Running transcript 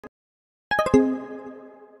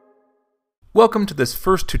Welcome to this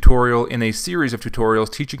first tutorial in a series of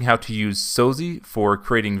tutorials teaching how to use Sozi for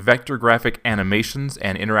creating vector graphic animations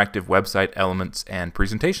and interactive website elements and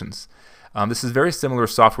presentations. This is very similar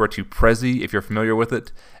software to Prezi if you're familiar with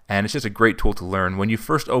it, and it's just a great tool to learn. When you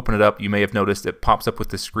first open it up, you may have noticed it pops up with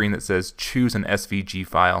the screen that says choose an SVG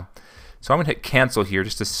file. So I'm going to hit cancel here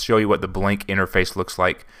just to show you what the blank interface looks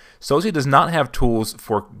like. Sozi does not have tools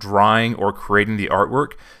for drawing or creating the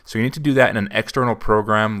artwork, so you need to do that in an external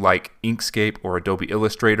program like Inkscape or Adobe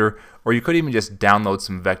Illustrator, or you could even just download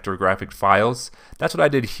some vector graphic files. That's what I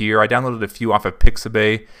did here. I downloaded a few off of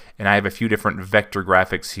Pixabay, and I have a few different vector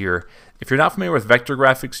graphics here. If you're not familiar with vector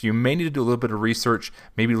graphics, you may need to do a little bit of research,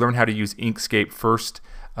 maybe learn how to use Inkscape first.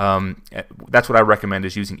 That's what I recommend,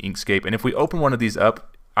 is using Inkscape. And if we open one of these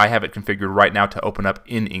up, I have it configured right now to open up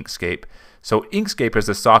in Inkscape. So Inkscape is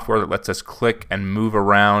the software that lets us click and move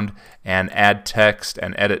around and add text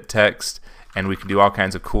and edit text, and we can do all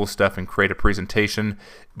kinds of cool stuff and create a presentation,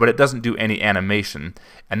 but it doesn't do any animation.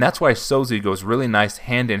 And that's why Sozi goes really nice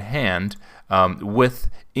hand in hand with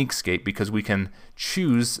Inkscape, because we can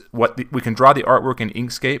choose we can draw the artwork in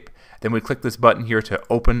Inkscape. Then we click this button here to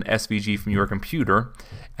open SVG from your computer,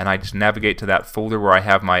 and I just navigate to that folder where I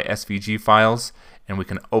have my SVG files, and we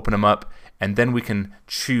can open them up, and then we can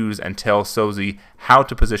choose and tell Sozi how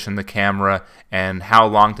to position the camera and how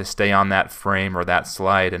long to stay on that frame or that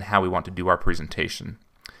slide and how we want to do our presentation.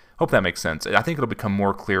 Hope that makes sense. I think it'll become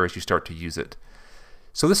more clear as you start to use it.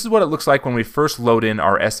 So this is what it looks like when we first load in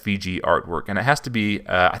our SVG artwork, and it has to be,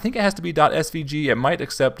 I think it has to be .svg. It might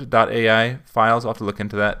accept .ai files. I'll have to look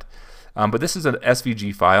into that. But this is an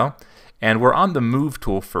SVG file, and we're on the Move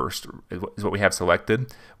tool first, is what we have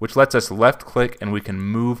selected, which lets us left click and we can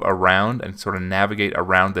move around and sort of navigate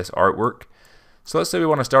around this artwork. So let's say we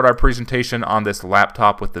want to start our presentation on this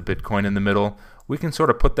laptop with the Bitcoin in the middle. We can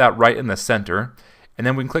sort of put that right in the center, and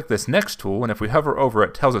then we can click this next tool, and if we hover over it,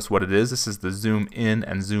 it tells us what it is. This is the Zoom In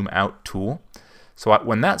and Zoom Out tool. So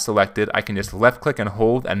when that's selected, I can just left click and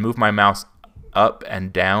hold and move my mouse up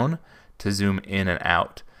and down to zoom in and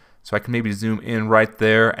out. So I can maybe zoom in right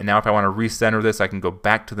there, and now if I want to recenter this, I can go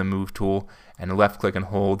back to the Move tool and left click and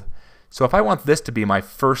hold. So if I want this to be my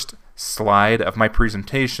first slide of my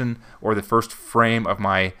presentation or the first frame of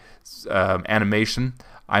my animation,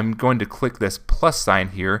 I'm going to click this plus sign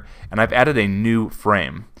here, and I've added a new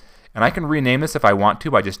frame. And I can rename this if I want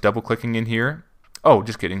to by just double clicking in here. Oh,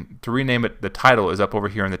 just kidding. To rename it, the title is up over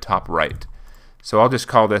here in the top right. So I'll just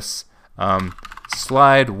call this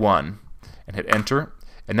Slide 1 and hit enter.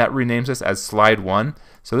 And that renames this as Slide 1.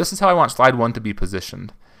 So this is how I want Slide 1 to be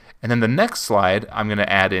positioned. And then the next slide I'm going to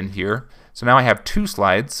add in here. So now I have two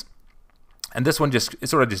slides. And this one it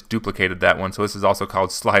sort of just duplicated that one. So this is also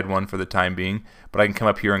called Slide 1 for the time being. But I can come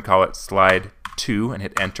up here and call it Slide 2 and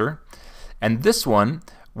hit enter. And this one,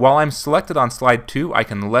 while I'm selected on Slide 2, I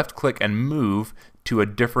can left click and move to a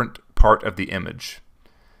different part of the image.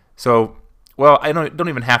 So, well, I don't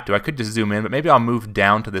even have to. I could just zoom in, but maybe I'll move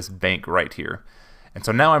down to this bank right here. And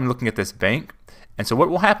so now I'm looking at this bank, and so what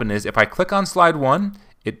will happen is if I click on Slide 1,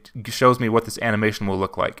 it shows me what this animation will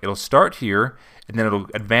look like. It'll start here, and then it'll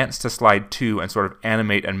advance to Slide 2 and sort of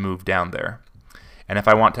animate and move down there. And if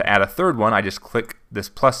I want to add a third one, I just click this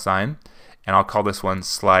plus sign, and I'll call this one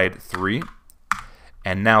Slide 3.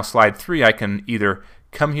 And now Slide 3, I can either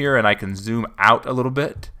come here and I can zoom out a little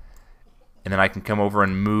bit, and then I can come over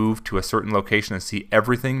and move to a certain location and see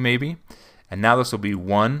everything maybe. And now this will be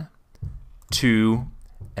 1, 2,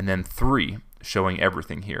 and then 3, showing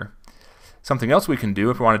everything here. Something else we can do,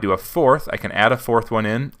 if we want to do a fourth, I can add a fourth one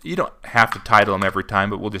in. You don't have to title them every time,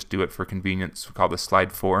 but we'll just do it for convenience. We'll call this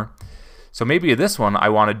Slide 4. So maybe this one I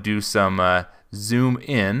want to do some zoom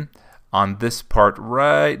in on this part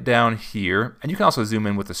right down here. And you can also zoom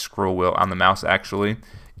in with the scroll wheel on the mouse, actually,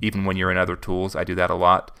 even when you're in other tools. I do that a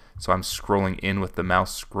lot. So I'm scrolling in with the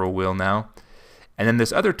mouse scroll wheel now. And then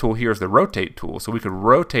this other tool here is the rotate tool. So we could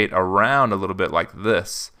rotate around a little bit like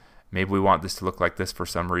this. Maybe we want this to look like this for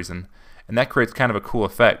some reason. And that creates kind of a cool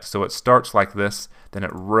effect. So it starts like this, then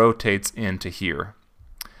it rotates into here.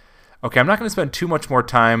 Okay, I'm not going to spend too much more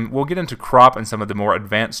time. We'll get into crop and some of the more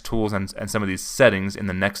advanced tools and some of these settings in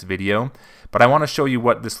the next video. But I want to show you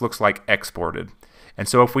what this looks like exported. And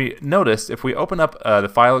so if we notice, if we open up the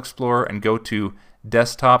File Explorer and go to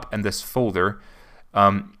Desktop and this folder,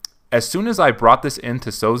 as soon as I brought this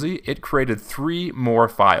into Sozi, it created 3 more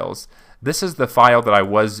files. This is the file that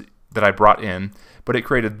I brought in, but it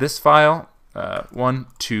created this file, 1,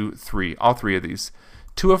 2, 3, all 3 of these.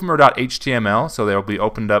 2 of them are .html, so they'll be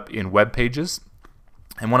opened up in web pages,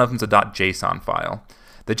 and one of them is a .json file.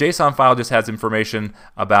 The JSON file just has information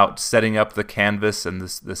about setting up the canvas and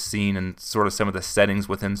the scene and sort of some of the settings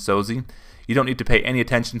within Sozi. You don't need to pay any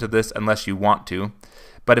attention to this unless you want to.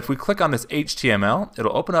 But if we click on this HTML,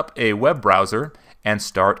 it'll open up a web browser and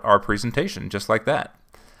start our presentation just like that.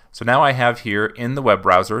 So now I have here in the web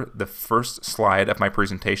browser the first slide of my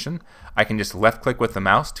presentation. I can just left click with the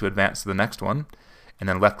mouse to advance to the next one, and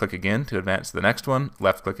then left click again to advance to the next one,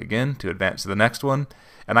 left click again to advance to the next one.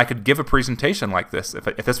 And I could give a presentation like this.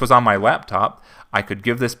 If this was on my laptop, I could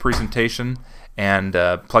give this presentation and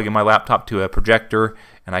plug in my laptop to a projector,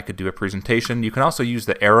 and I could do a presentation. You can also use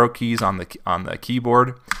the arrow keys on the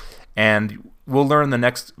keyboard, and we'll learn in the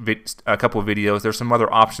next couple of videos. There's some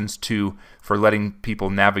other options too for letting people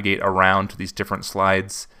navigate around to these different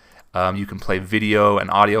slides. You can play video and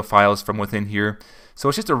audio files from within here. So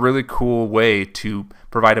it's just a really cool way to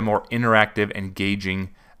provide a more interactive,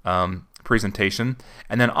 engaging presentation.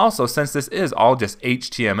 And then also, since this is all just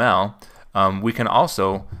HTML, we can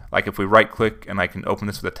also, like if we right click and I can open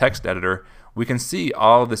this with a text editor, we can see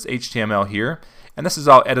all this HTML here. And this is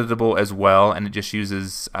all editable as well, and it just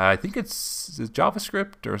uses, I think it's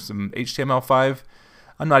JavaScript or some HTML5.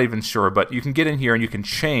 I'm not even sure, but you can get in here and you can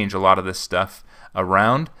change a lot of this stuff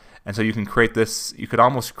around. And so you can create this, you could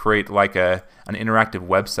almost create like an interactive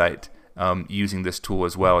website using this tool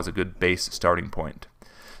as well as a good base starting point.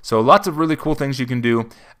 So lots of really cool things you can do.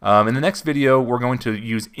 In the next video, we're going to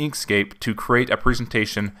use Inkscape to create a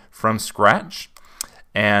presentation from scratch.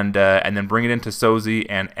 And then bring it into Sozi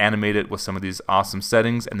and animate it with some of these awesome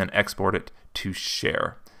settings, and then export it to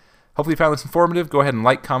share. Hopefully you found this informative. Go ahead and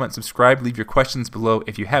like, comment, subscribe, leave your questions below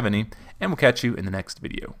if you have any, and we'll catch you in the next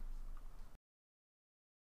video.